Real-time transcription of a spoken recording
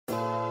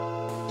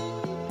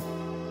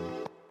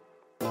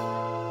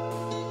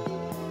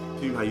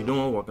YouTube, how you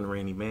doing? Welcome to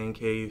Randy Man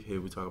Cave.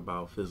 Here we talk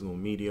about physical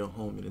media,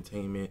 home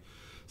entertainment,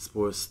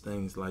 sports,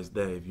 things like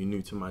that. If you're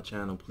new to my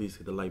channel, please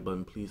hit the like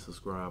button. Please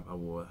subscribe. I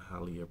will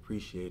highly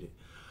appreciate it.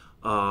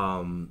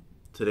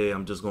 Today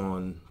I'm just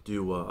going to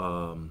do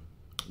a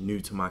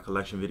new to my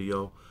collection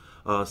video.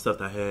 Stuff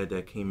that I had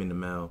that came in the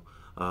mail.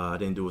 I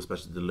didn't do a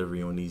special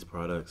delivery on these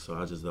products, so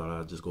I just thought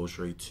I'd just go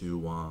straight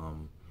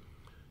to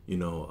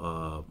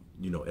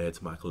add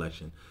to my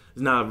collection.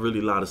 There's not really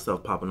a lot of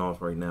stuff popping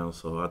off right now,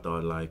 so I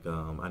thought like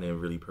I didn't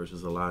really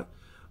purchase a lot.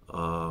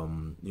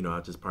 I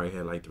just probably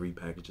had like 3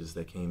 packages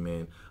that came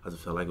in. I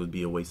just felt like it would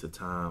be a waste of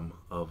time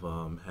of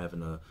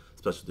having a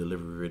special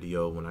delivery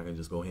video when I can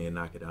just go ahead and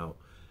knock it out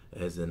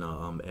as an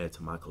add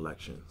to my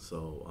collection.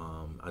 So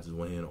I just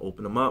went ahead and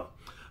opened them up.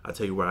 I'll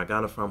tell you where I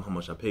got it from, how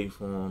much I paid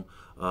for them.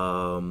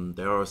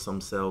 There are some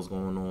sales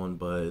going on,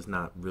 but it's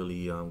not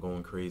really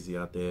going crazy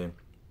out there.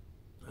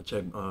 I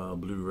check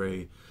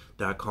Blu-ray.com,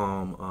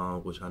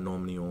 which I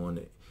normally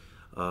on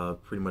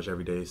pretty much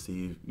every day to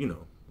see,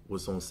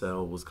 what's on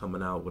sale, what's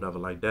coming out, whatever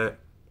like that.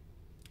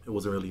 It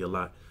wasn't really a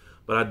lot.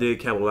 But I did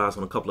capitalize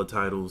on a couple of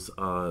titles.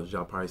 As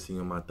y'all probably see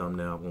on my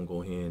thumbnail, I'm going to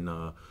go ahead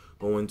and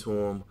go into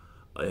them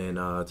and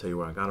tell you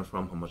where I got them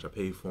from, how much I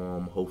paid for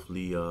them.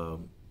 Hopefully,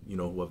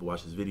 whoever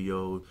watches this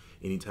video,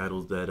 any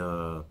titles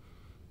that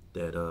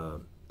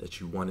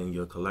you want in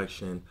your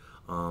collection,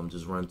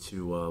 just run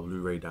to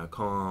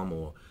Blu-ray.com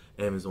or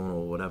Amazon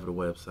or whatever the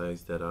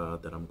websites that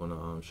I'm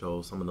gonna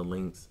show. Some of the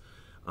links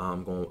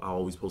I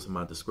always post in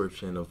my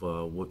description of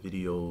what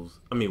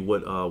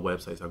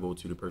websites I go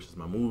to purchase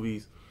my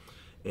movies,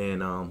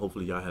 and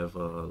hopefully y'all have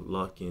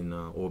luck and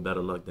or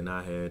better luck than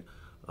I had,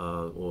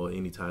 or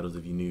any titles.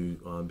 If you knew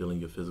building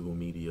your physical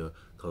media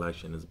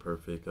collection is a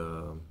perfect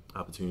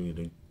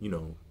opportunity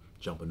to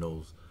jump on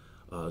those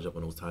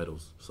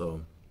titles.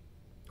 So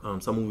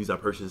some movies I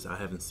purchased I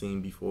haven't seen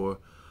before.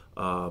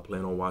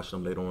 Plan on watching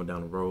them later on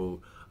down the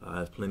road. I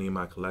have plenty in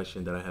my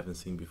collection that I haven't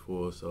seen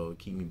before, so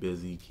keep me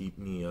busy, keep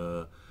me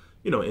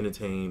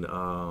entertained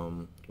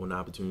when the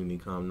opportunity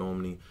comes.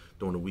 Normally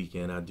during the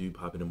weekend I do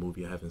pop in a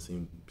movie I haven't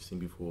seen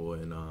before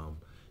and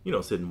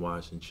sit and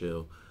watch and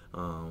chill.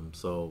 I'm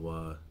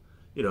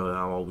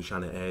always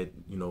trying to add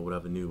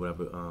whatever new,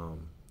 whatever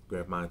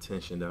grab my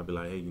attention that I'll be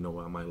like, hey, you know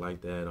what, I might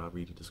like that. I'll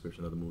read the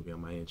description of the movie, I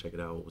might check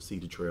it out or see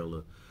the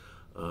trailer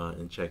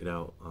and check it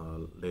out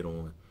later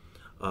on.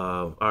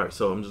 Alright,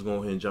 so I'm just going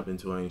ahead and jump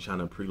into it. I ain't trying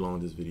to prolong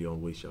this video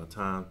and waste y'all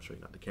time.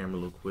 Straighten out the camera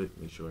real quick,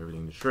 make sure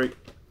everything is straight.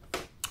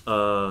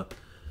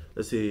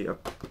 Let's see, I'm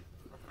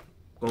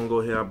gonna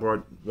go ahead. I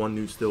brought one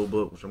new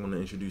steelbook, which I'm gonna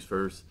introduce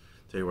first,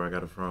 tell you where I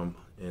got it from,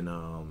 and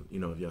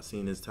if y'all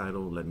seen this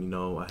title, let me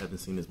know. I haven't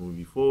seen this movie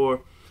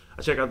before.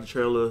 I checked out the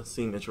trailer,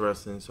 seemed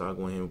interesting, so I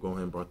go ahead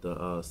and brought the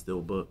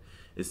steelbook.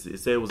 It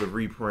said it was a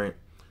reprint,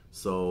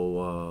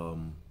 so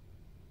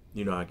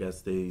I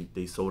guess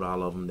they sold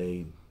all of them.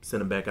 They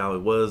sent them back out.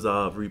 It was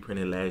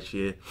reprinted last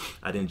year.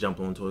 I didn't jump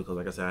onto it because,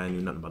 like I said, I knew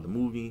nothing about the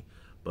movie.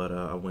 But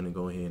I went and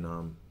go ahead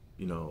and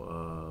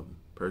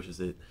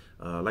purchase it.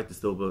 I like the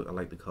steelbook. I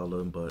like the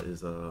color, but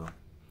it's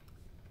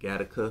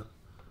Gattaca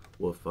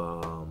with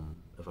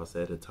if I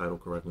said the title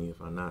correctly. If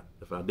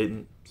I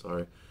didn't,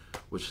 sorry.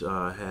 Which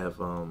have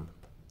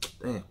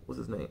dang, what's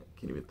his name?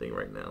 Can't even think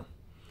right now.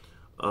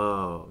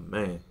 Oh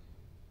man,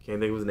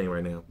 can't think of his name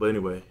right now. But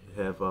anyway,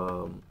 have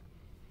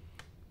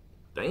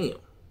damn,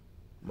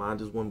 mine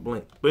just went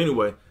blank. But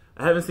anyway,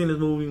 I haven't seen this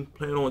movie.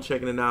 Plan on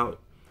checking it out.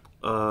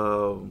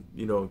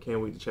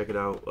 Can't wait to check it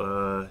out.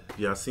 If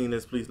y'all seen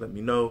this, please let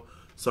me know.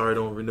 Sorry, I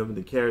don't remember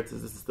the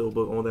characters. This is a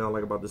steelbook. Only thing I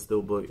like about this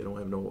steelbook, it don't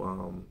have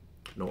no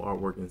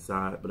artwork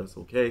inside, but that's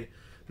okay.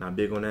 Not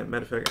big on that.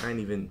 Matter of fact, I ain't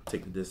even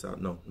take this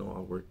out. No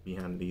artwork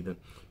behind it either.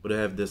 But I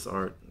have this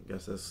art. I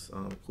guess that's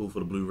cool for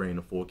the Blu-ray and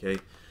the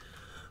 4K.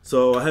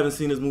 So I haven't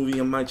seen this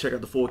movie. I might check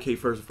out the 4K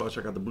first before I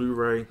check out the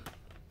Blu-ray.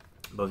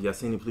 But if y'all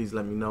seen it, please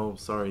let me know.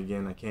 Sorry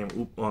again, I can't.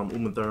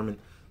 Uma Thurman.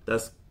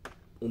 That's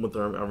Uma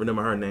Thurman. I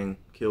remember her name.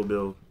 Kill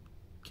Bill.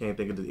 Can't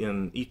think of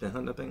the Ethan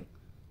Hunt, I think.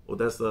 Well,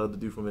 that's the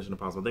dude from Mission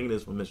Impossible. I think it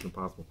is from Mission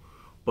Impossible.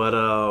 But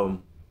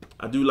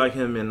I do like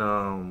him in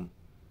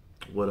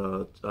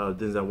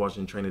Denzel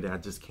Washington Training Day. I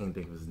just can't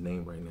think of his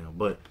name right now.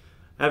 But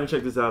I haven't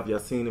checked this out. If y'all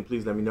seen it,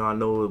 please let me know. I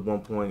know at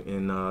one point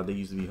they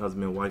used to be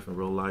husband and wife in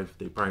real life.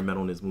 They probably met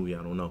on this movie.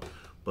 I don't know.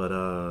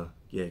 But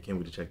yeah, can't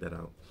wait to check that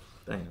out.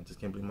 Dang, I just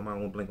can't believe my mind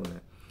won't blink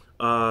on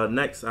that.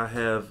 Next, I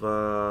have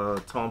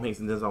Tom Hanks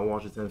and Denzel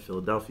Washington,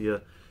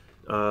 Philadelphia.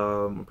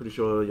 I'm pretty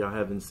sure y'all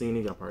haven't seen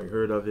it. Y'all probably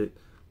heard of it.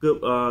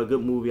 Good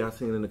movie. I've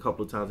seen it a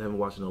couple of times. I haven't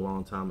watched it in a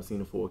long time. I've seen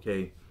it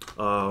 4K.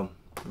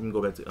 Let me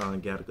go back to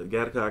Gattaca.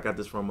 Gattaca, I got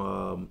this from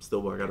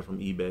Steelbook. I got it from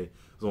eBay. It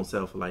was on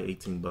sale for like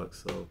 18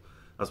 bucks. So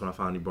that's when I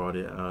finally brought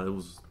it. It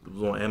was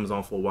on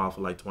Amazon for a while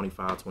for like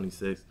 25,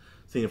 26.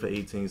 Seen it for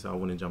 18, so I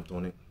went and jumped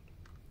on it.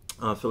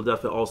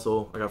 Philadelphia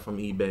also, I got from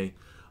eBay.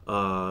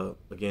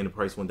 Again, the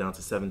price went down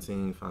to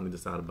 17. Finally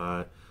decided to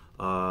buy it.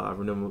 I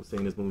remember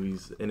seeing this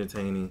movie's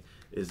entertaining.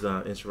 It's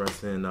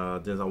interesting.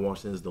 Denzel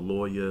Washington is the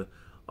lawyer.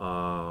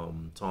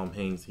 Tom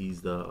Hanks,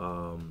 he's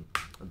the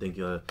I think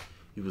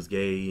he was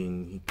gay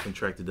and he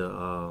contracted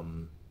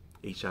the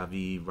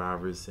HIV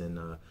virus, and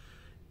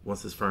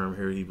once his firm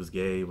heard he was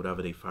gay,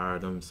 whatever, they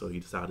fired him. So he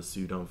decided to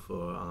sue them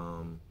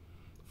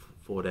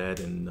for that,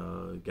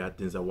 and got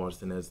Denzel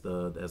Washington as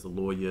the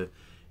lawyer.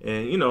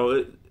 And you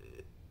know,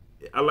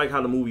 I like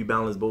how the movie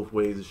balanced both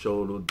ways. It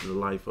showed the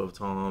life of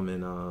Tom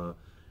and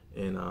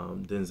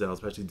Denzel,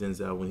 especially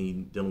Denzel when he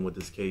dealing with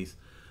this case.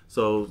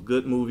 So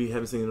good movie.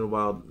 Haven't seen it in a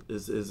while.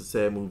 It's a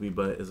sad movie,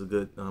 but it's a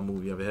good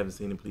movie. If you haven't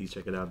seen it, please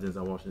check it out.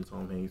 Denzel Washington,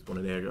 Tom Hanks, one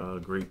of their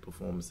great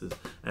performances.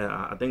 And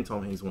I think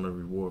Tom Hanks won a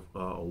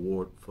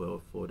award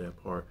for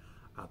that part.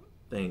 I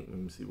think. Let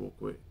me see real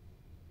quick.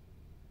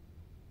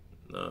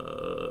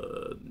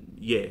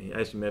 Yeah,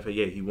 actually, matter of fact,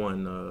 yeah, he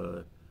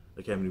won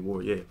Academy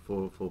Award, yeah,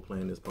 for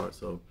playing this part.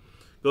 So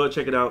go ahead,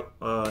 check it out.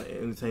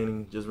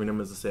 Entertaining. Just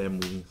remember it's a sad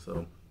movie.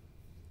 So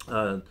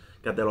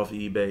got that off of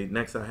eBay.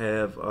 Next, I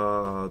have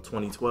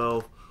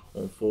 2012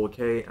 on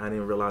 4K. I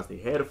didn't realize they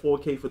had a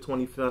 4K for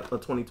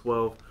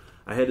 2012.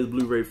 I had this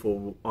Blu-ray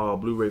for a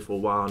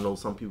while. I know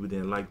some people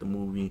didn't like the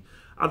movie.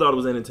 I thought it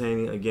was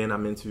entertaining. Again,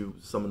 I'm into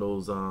some of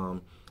those.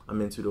 I'm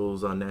into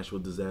those natural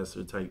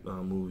disaster type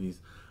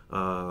movies.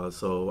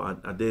 So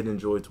I did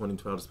enjoy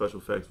 2012. The special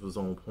effects was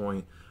on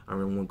point. I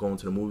remember going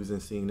to the movies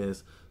and seeing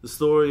this. The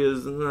story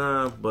is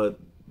but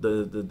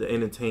the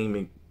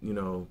entertainment, you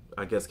know,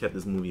 I guess kept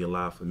this movie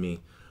alive for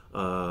me.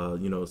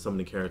 You know, some of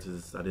the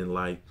characters I didn't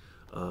like,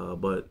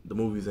 but the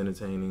movie's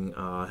entertaining.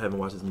 I haven't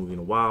watched this movie in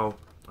a while.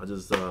 I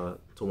just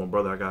told my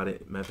brother I got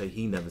it. Matter of fact,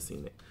 he never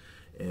seen it,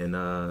 and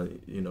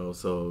you know,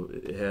 so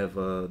it have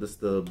this is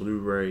the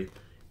Blu-ray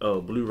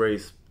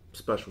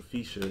special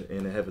feature,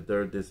 and I have a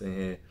third disc in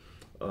here.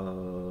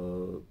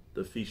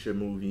 The feature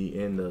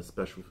movie and the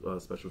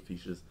special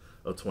features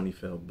of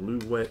 2012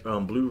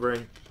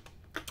 Blu-ray,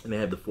 and they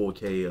had the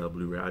 4K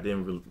Blu-ray. I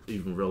didn't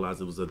even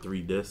realize it was a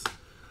 3-disc.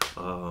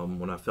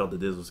 When I felt that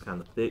this was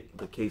kind of thick,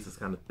 the case is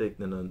kind of thick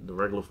than the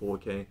regular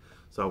 4K,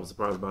 so I was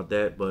surprised about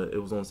that. But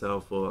it was on sale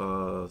for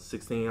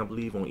 $16, I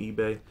believe, on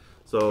eBay.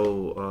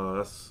 So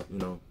that's, you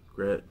know,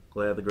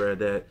 glad to grab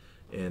that,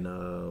 and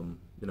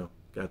you know,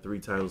 got 3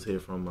 titles here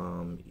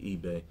from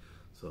eBay.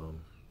 So,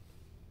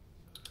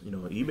 you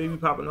know, eBay be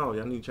popping off.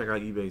 Y'all need to check out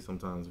eBay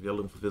sometimes if y'all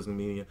looking for physical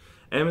media.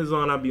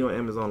 Amazon, I be on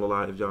Amazon a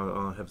lot. If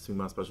y'all have seen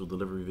my special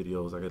delivery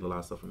videos, I get a lot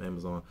of stuff from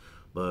Amazon.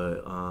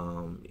 But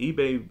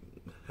eBay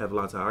have a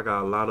lot of time. I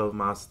got a lot of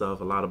my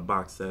stuff, a lot of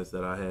box sets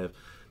that I have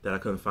that I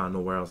couldn't find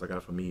nowhere else. I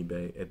got from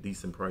eBay at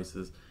decent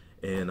prices.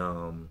 And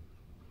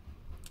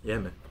yeah,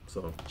 man.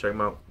 So check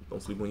them out.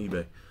 Don't sleep on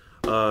eBay.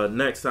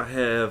 Next, I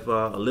have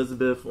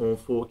Elizabeth on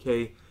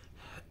 4K.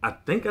 I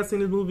think I've seen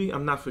this movie.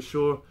 I'm not for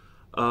sure.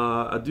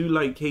 I do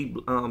like Kate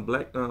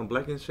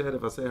Blanchett.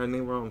 If I say her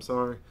name wrong, I'm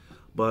sorry.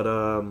 But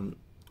I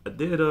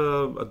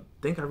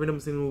think I remember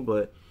seeing the movie,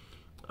 but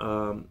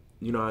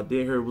you know, I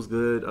did hear it was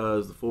good. It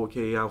was the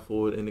 4K out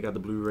for it, and they got the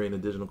Blu-ray and the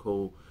digital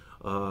code.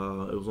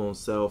 It was on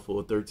sale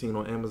for $13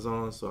 on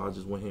Amazon, so I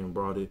just went here and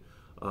brought it.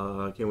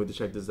 I can't wait to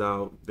check this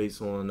out.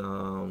 Based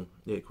on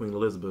yeah, Queen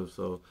Elizabeth.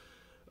 So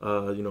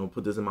you know,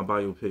 put this in my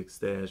biopic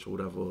stash or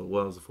whatever.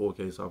 Well, it's a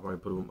 4K, so I'll probably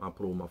put it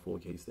on my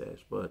 4K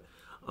stash. But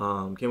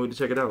can't wait to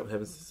check it out.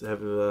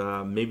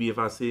 Maybe if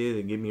I see it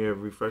and give me a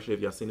refresher.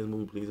 If y'all seen this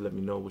movie, please let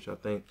me know what y'all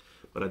think.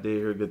 But I did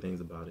hear good things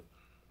about it.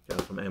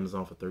 Got it from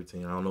Amazon for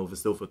 $13. I don't know if it's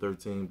still for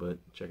 $13, but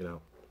check it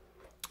out.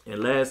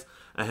 And last,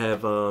 I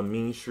have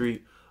Mean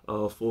Street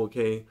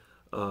 4K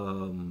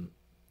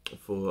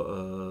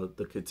for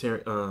the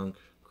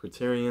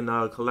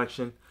Criterion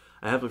collection.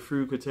 I have a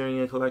few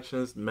Criterion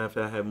collections. Matter of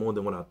fact, I have more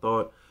than what I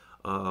thought,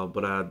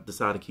 but I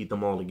decided to keep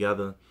them all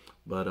together.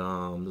 But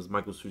this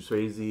Michael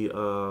Scorsese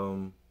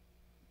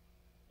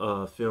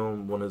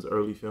film, one of his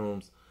early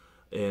films,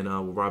 and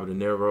with Robert De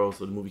Niro.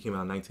 So the movie came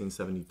out in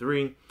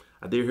 1973.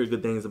 I did hear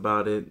good things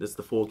about it. It's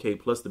the 4K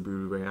plus the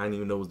Blu-ray. I didn't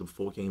even know it was the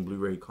 4K and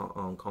Blu-ray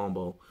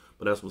combo,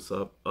 but that's what's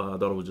up. I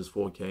thought it was just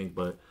 4K,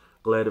 but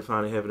glad to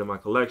finally have it in my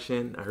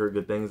collection. I heard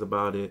good things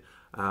about it.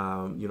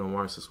 You know,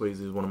 Martin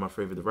Scorsese is one of my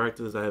favorite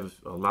directors. I have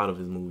a lot of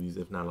his movies,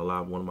 if not a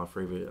lot. One of my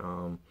favorite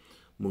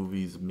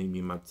movies, maybe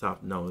in my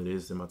top. No, it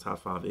is in my top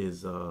 5.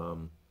 Is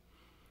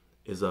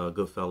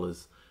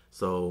Goodfellas.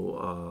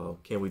 So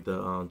can't wait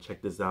to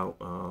check this out.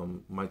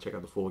 Might check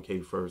out the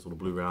 4K first or the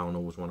Blu-ray. I don't know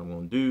which one I'm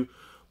gonna do,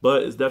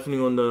 but it's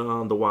definitely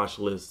on the watch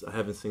list. I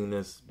haven't seen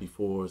this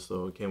before,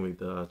 so can't wait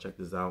to check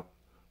this out.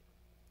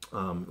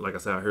 Like I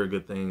said, I heard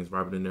good things.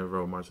 Robert De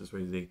Niro, Martin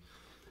Scorsese,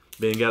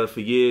 been together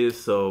for years,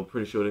 so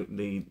pretty sure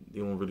they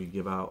won't really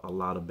give out a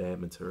lot of bad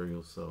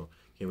material. So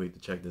can't wait to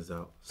check this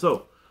out.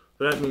 So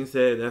with that being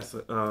said, that's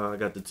I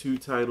got the 2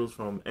 titles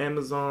from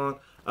Amazon.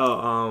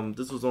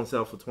 This was on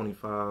sale for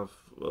 $25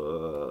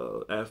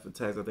 after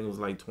tax. I think it was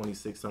like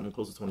 26 something,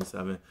 close to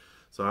 27.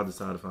 So I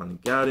decided to finally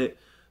got it.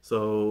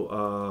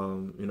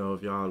 So you know,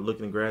 if y'all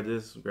looking to grab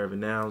this, grab it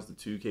now. It's the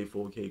 2K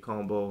 4K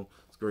combo.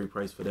 It's a great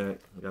price for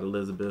that. I got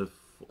Elizabeth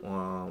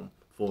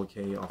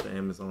 4K off of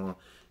Amazon,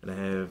 and I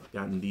have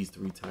gotten these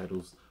 3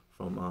 titles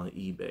from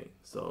eBay.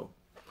 So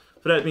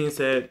for that being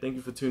said, thank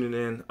you for tuning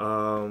in.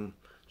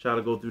 try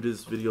to go through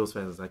this video as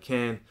fast as I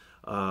can.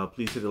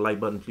 Please hit the like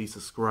button. Please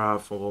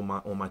subscribe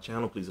on my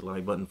channel. Please hit the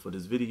like button for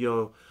this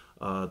video.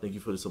 Thank you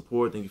for the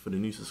support. Thank you for the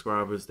new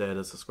subscribers that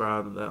are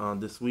subscribed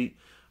this week.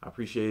 I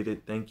appreciate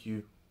it. Thank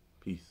you.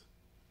 Peace.